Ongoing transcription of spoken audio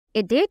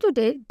A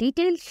day-to-day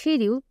detailed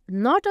schedule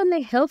not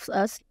only helps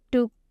us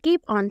to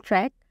keep on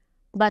track,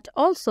 but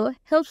also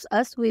helps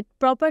us with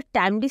proper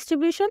time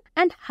distribution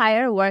and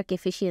higher work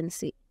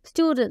efficiency.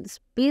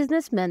 Students,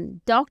 businessmen,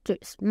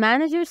 doctors,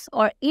 managers,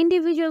 or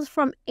individuals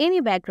from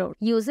any background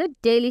use a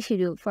daily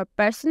schedule for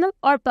personal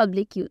or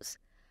public use.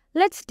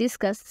 Let's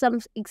discuss some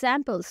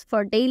examples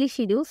for daily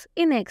schedules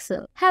in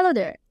Excel. Hello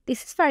there,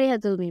 this is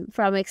Farihatul Mim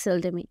from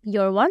Excel Dummy,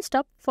 your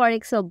one-stop for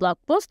Excel blog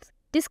posts,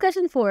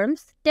 discussion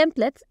forums,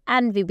 templates,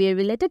 and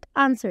VBA-related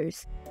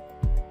answers.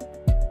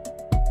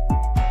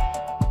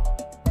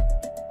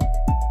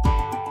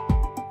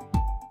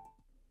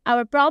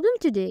 Our problem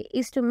today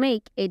is to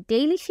make a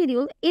daily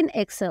schedule in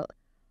Excel.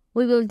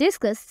 We will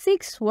discuss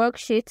 6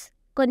 worksheets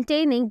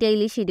containing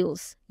daily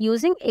schedules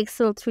using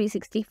Excel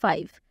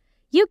 365.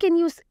 You can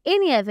use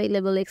any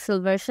available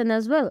Excel version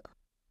as well.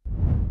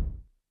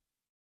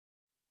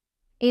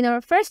 In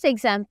our first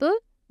example,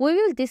 we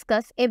will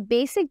discuss a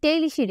basic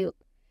daily schedule.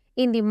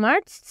 In the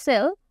merged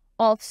cell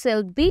of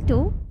cell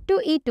B2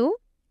 to E2,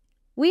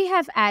 we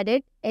have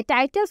added a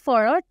title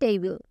for our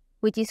table,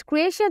 which is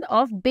creation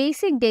of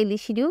basic daily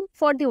schedule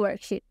for the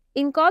worksheet.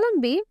 In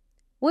column B,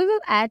 we will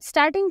add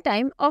starting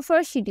time of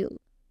our schedule.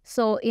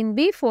 So in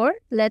B4,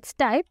 let's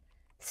type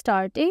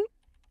starting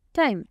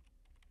time.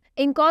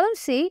 In column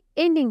C,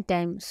 ending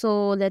time.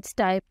 So let's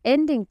type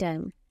ending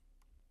time.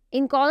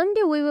 In column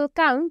D, we will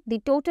count the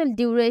total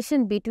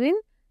duration between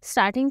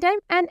starting time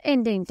and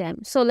ending time.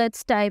 So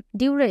let's type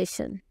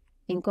duration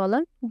in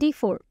column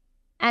D4.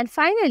 And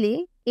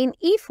finally, in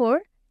E4,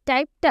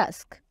 type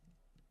task,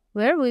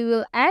 where we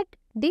will add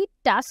the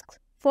tasks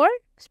for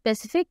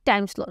specific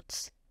time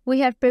slots. We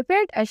have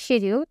prepared a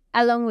schedule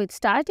along with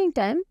starting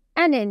time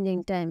and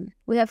ending time.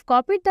 We have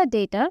copied the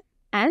data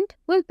and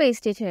we'll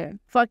paste it here.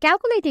 For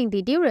calculating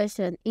the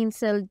duration in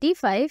cell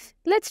D5,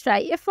 let's try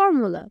a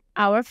formula.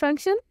 Hour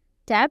function,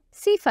 tab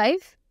C5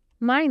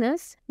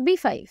 minus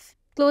B5,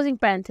 closing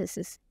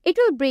parenthesis. It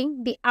will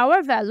bring the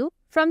hour value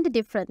from the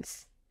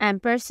difference.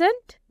 Ampersand,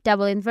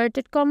 double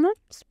inverted comma,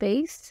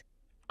 space,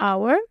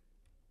 hour,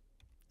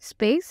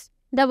 space,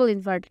 double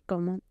inverted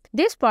comma.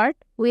 This part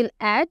will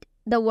add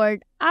the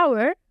word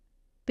hour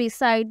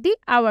beside the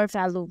hour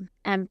value.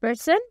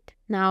 Ampersand,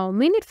 now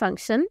minute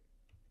function,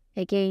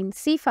 again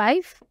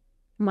C5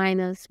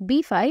 minus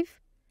B5,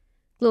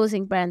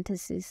 closing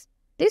parenthesis.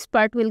 This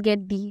part will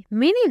get the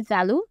minute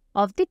value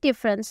of the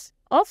difference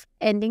of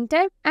ending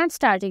time and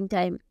starting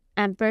time.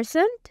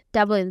 Ampersand,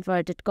 double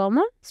inverted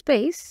comma,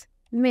 space,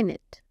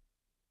 minute.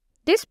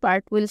 This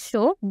part will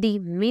show the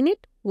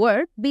minute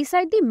word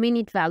beside the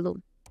minute value.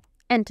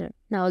 Enter.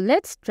 Now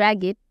let's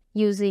drag it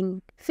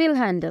using fill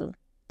handle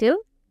till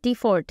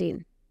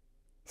D14.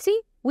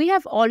 See, we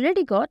have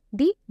already got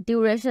the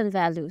duration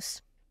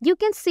values. You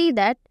can see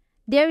that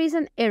there is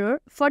an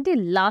error for the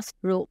last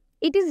row.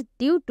 It is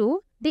due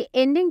to the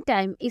ending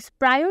time is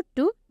prior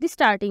to the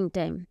starting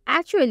time.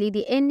 Actually,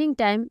 the ending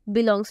time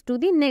belongs to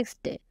the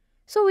next day.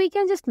 So we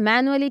can just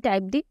manually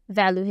type the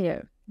value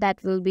here.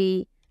 That will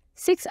be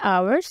 6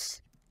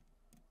 hours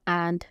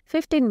and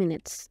 15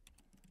 minutes.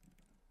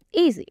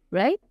 Easy,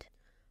 right?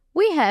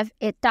 We have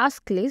a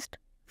task list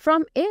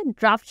from a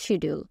draft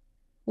schedule.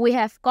 We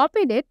have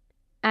copied it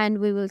and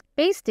we will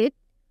paste it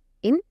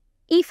in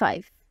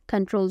E5,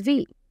 Ctrl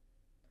V.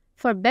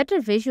 For better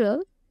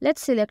visual,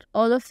 let's select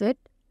all of it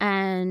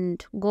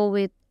and go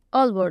with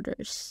all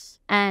borders.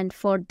 And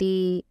for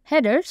the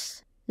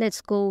headers,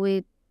 let's go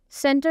with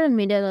center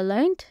middle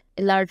aligned,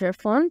 a larger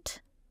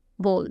font,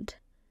 bold,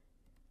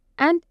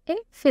 and a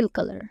fill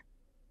color.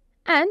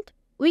 And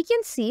we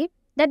can see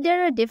that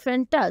there are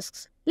different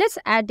tasks. Let's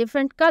add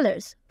different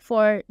colors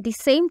for the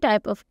same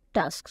type of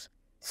tasks.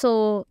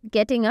 So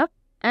getting up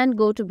and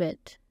go to bed.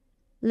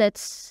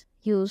 Let's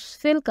use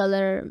fill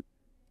color,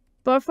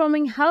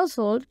 performing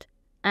household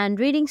and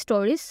reading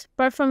stories,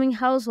 performing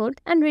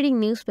household and reading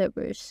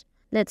newspapers.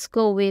 Let's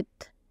go with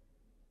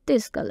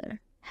this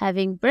color.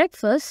 Having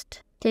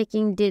breakfast,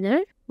 taking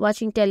dinner,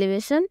 watching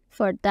television.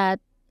 For that,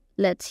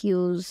 let's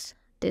use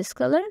this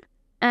color.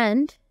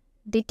 And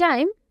the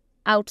time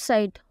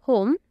outside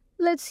home,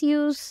 let's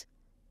use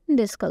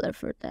this color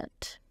for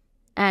that.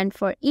 And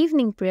for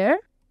evening prayer,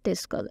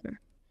 this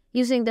color.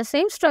 Using the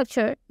same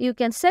structure, you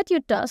can set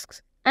your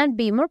tasks and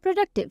be more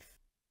productive.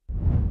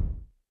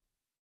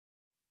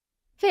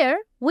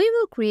 Here, we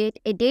will create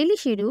a daily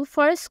schedule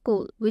for a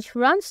school which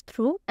runs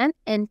through an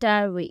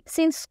entire week.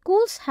 Since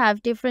schools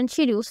have different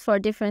schedules for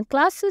different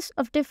classes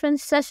of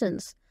different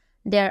sessions,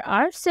 there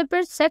are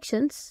separate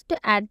sections to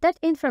add that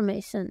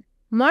information.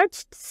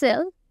 Merged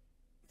cell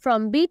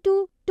from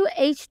B2 to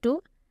H2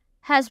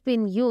 has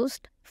been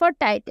used for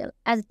title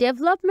as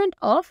development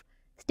of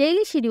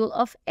daily schedule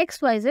of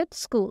XYZ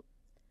school.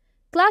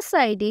 Class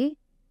ID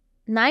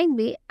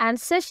 9B and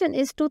session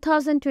is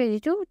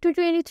 2022 to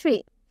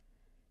 23.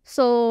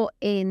 So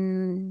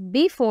in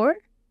B4,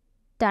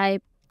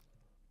 type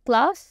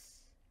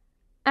class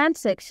and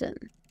section.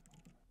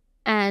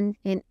 And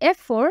in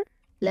F4,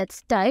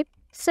 let's type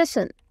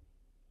session.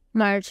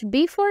 Merge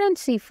B4 and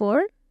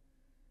C4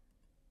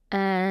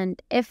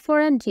 and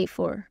F4 and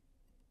G4.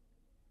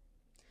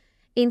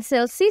 In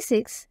cell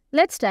C6,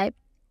 let's type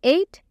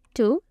 8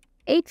 to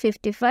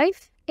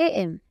 8:55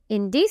 a.m.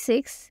 In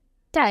D6,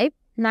 type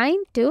 9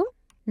 to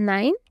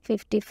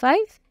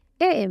 9:55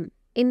 a.m.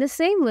 In the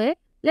same way,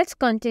 let's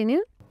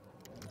continue.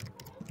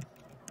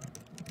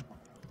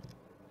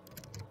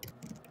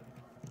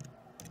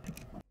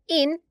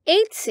 In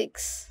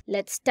 8:6,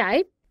 let's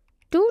type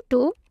 2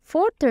 to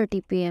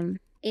 4:30 p.m.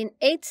 In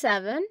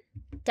 8:7,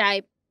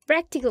 type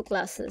practical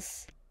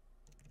classes.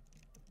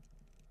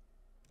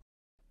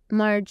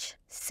 Merge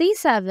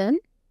C7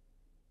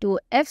 to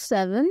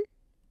F7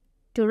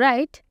 to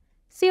write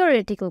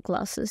theoretical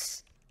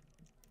classes.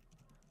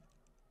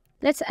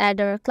 Let's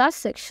add our class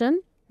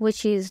section,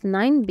 which is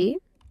 9B,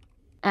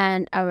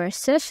 and our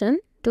session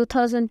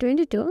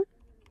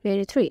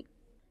 2022-23.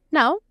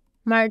 Now,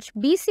 merge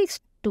B6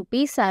 to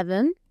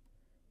P7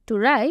 to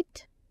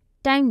write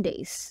time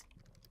days.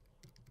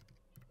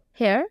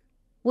 Here,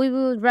 we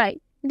will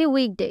write the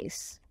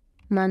weekdays: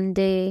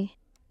 Monday,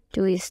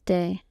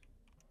 Tuesday.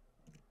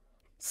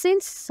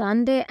 Since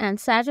Sunday and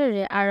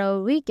Saturday are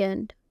our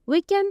weekend,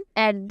 we can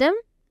add them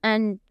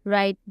and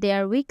write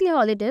their weekly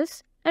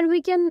holidays, and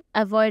we can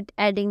avoid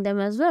adding them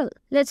as well.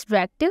 Let's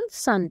drag till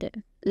Sunday.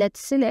 Let's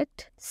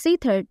select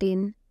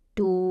C13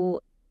 to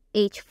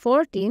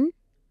H14,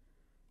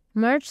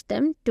 merge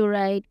them to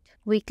write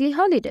weekly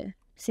holiday,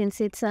 since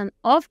it's an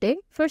off day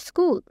for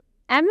school.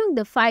 Among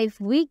the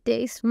 5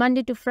 weekdays,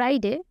 Monday to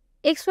Friday,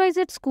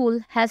 XYZ school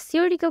has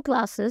theoretical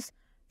classes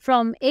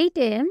from 8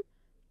 a.m.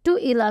 to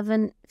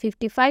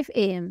 11:55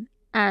 a.m.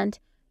 and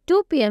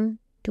 2 p.m.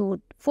 to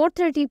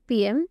 4:30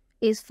 p.m.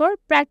 is for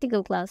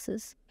practical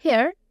classes.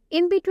 Here,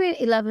 in between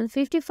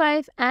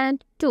 11:55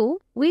 and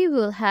 2, we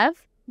will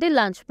have the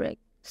lunch break.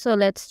 So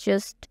let's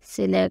just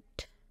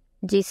select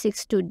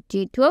G6 to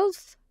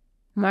G12,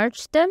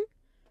 merge them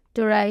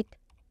to write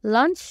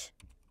lunch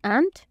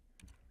and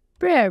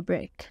prayer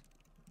break.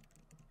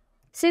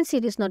 Since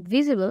it is not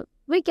visible,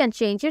 we can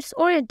change its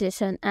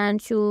orientation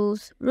and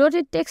choose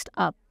rotate text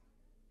up.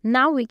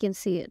 Now we can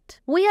see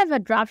it. We have a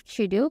draft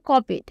schedule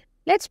copied.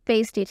 Let's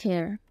paste it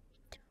here.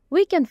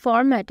 We can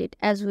format it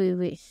as we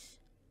wish.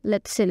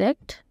 Let's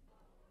select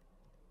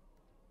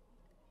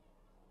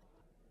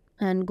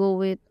and go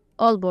with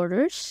all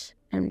borders.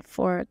 And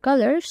for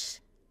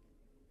colors,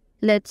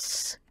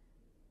 let's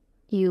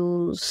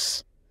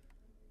use,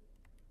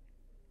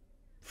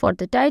 for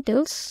the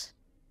titles,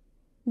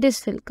 this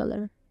fill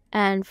color.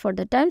 And for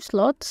the time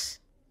slots,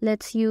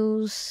 let's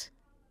use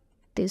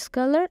this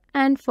color.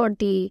 And for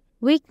the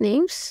week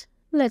names,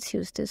 let's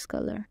use this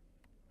color.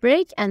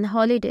 Break and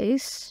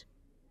holidays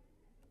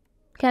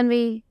can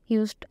be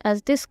used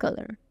as this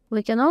color.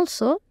 We can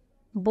also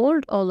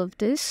bold all of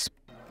this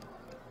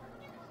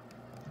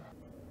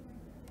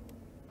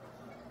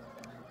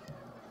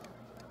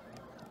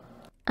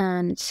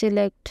and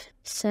select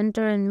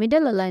center and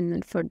middle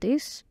alignment for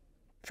this.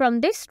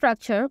 From this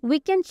structure, we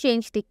can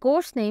change the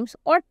course names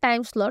or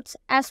time slots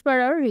as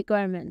per our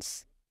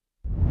requirements.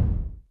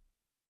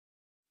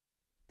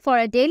 For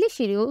a daily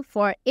schedule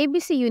for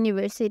ABC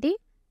University,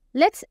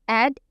 let's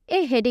add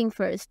a heading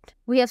first.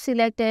 We have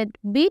selected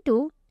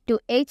B2 to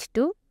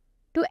H2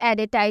 to add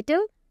a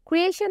title,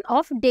 Creation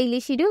of Daily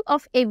Schedule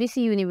of ABC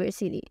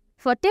University.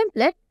 For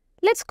template,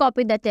 let's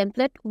copy the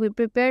template we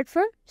prepared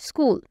for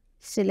school.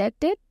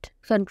 Select it,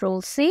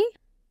 Ctrl C.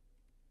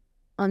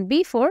 On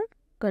B4,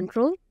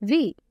 Ctrl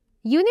V.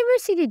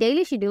 University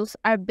daily schedules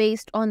are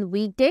based on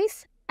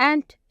weekdays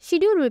and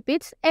schedule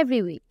repeats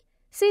every week.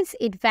 Since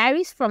it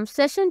varies from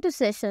session to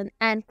session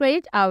and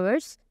credit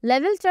hours,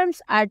 level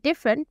terms are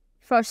different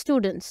for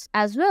students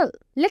as well.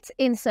 Let's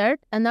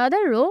insert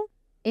another row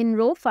in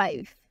row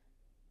 5.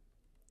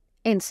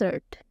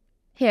 Insert.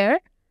 Here,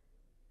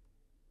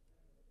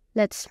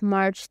 let's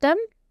merge them.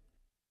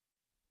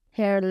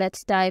 Here,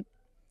 let's type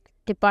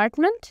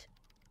department,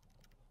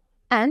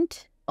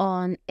 and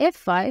on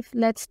F5,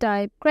 let's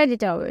type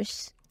credit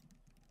hours.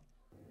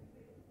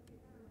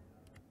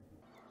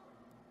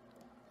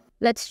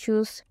 Let's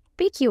choose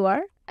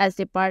PQR as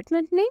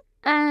department name,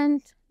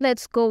 and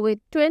let's go with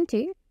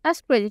 20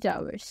 as credit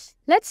hours.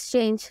 Let's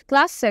change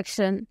class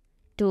section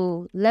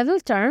to level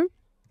term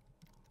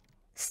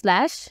 /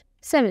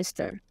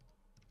 semester.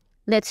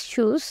 Let's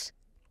choose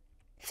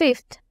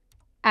 5th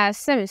as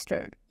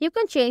semester. You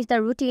can change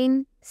the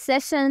routine,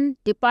 session,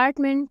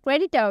 department,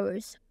 credit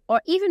hours, or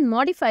even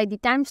modify the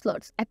time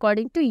slots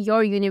according to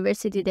your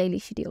university daily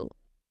schedule.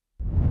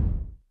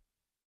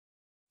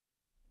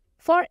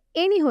 For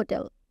any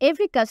hotel,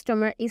 every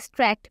customer is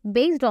tracked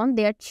based on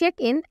their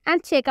check-in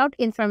and check-out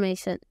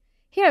information.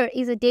 Here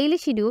is a daily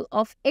schedule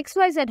of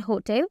XYZ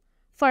Hotel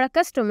for a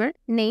customer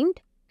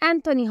named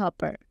Anthony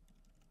Hopper,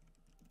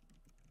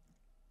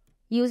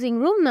 using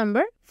room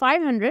number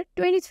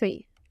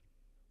 523.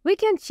 We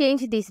can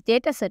change this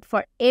dataset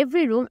for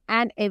every room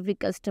and every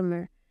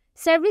customer.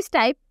 Service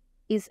type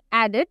is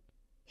added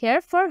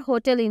here for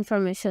hotel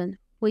information,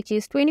 which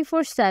is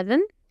 24/7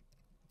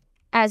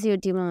 as your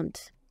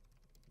demand.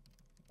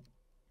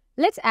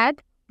 Let's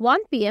add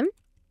 1 p.m.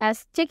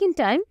 as check-in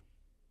time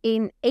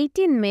in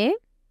 18 May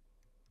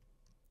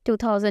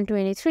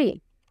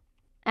 2023.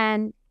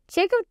 and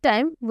checkout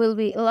time will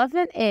be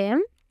 11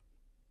 a.m.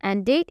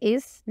 and date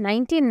is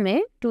 19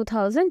 May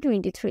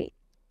 2023.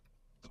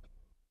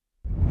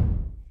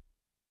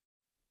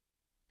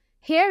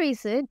 Here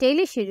is a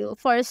daily schedule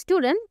for a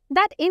student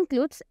that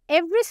includes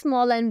every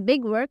small and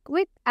big work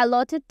with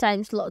allotted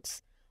time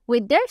slots,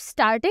 with their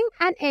starting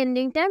and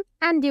ending time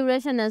and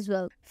duration as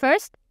well.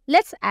 First,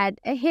 let's add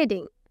a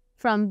heading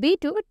from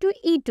B2 to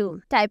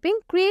E2, typing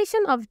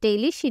creation of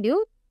daily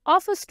schedule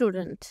of a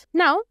student.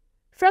 Now,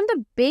 from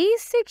the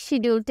basic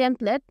schedule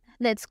template,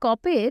 let's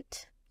copy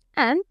it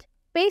and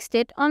paste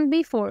it on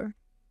B4.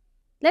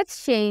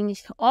 Let's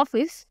change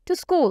office to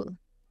school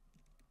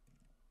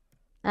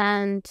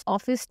and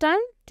office time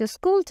to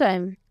school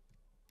time.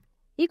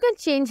 You can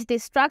change the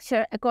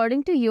structure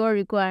according to your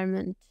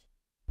requirement.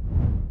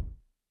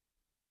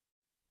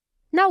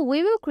 Now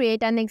we will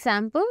create an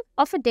example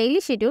of a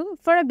daily schedule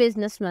for a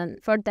businessman.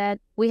 For that,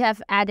 we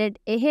have added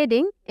a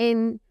heading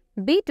in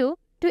B2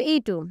 to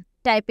E2,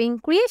 typing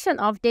creation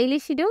of daily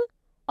schedule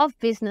of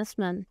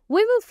businessman.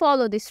 We will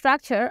follow the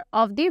structure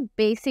of the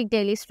basic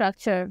daily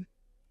structure.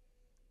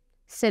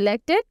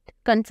 Select it,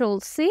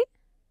 Ctrl C,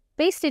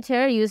 paste it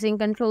here using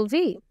Ctrl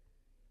V.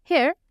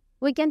 Here,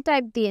 we can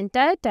type the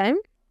entire time,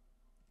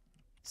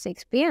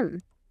 6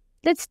 p.m.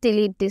 Let's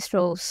delete these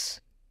rows.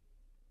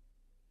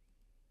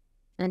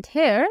 And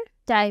here,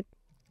 type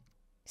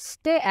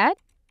stay at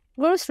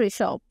grocery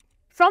shop.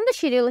 From the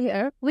schedule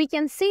here, we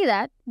can see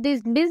that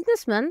this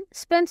businessman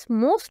spends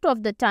most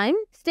of the time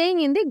staying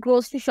in the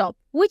grocery shop,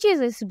 which is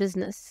his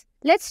business.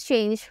 Let's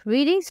change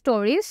reading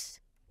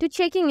stories to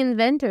checking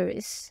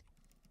inventories.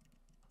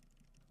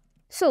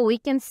 So we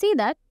can see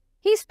that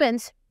he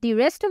spends the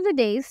rest of the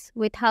days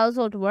with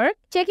household work,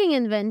 checking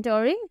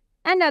inventory,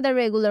 and other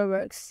regular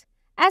works.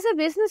 As a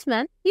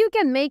businessman, you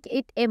can make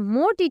it a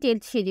more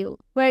detailed schedule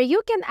where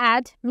you can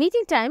add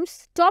meeting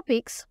times,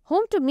 topics,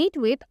 whom to meet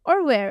with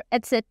or where,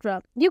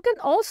 etc. You can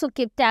also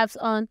keep tabs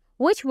on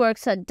which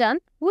works are done,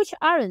 which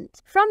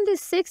aren't. From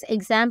these 6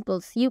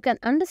 examples, you can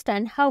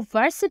understand how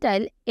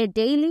versatile a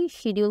daily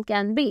schedule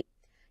can be.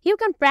 You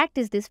can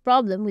practice this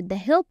problem with the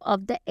help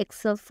of the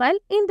Excel file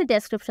in the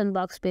description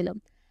box below.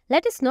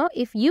 Let us know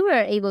if you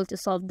were able to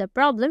solve the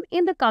problem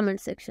in the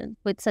comment section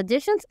with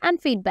suggestions and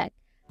feedback.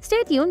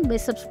 Stay tuned by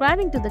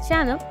subscribing to the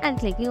channel and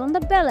clicking on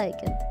the bell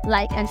icon.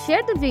 Like and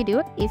share the video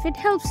if it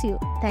helps you.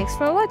 Thanks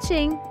for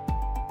watching.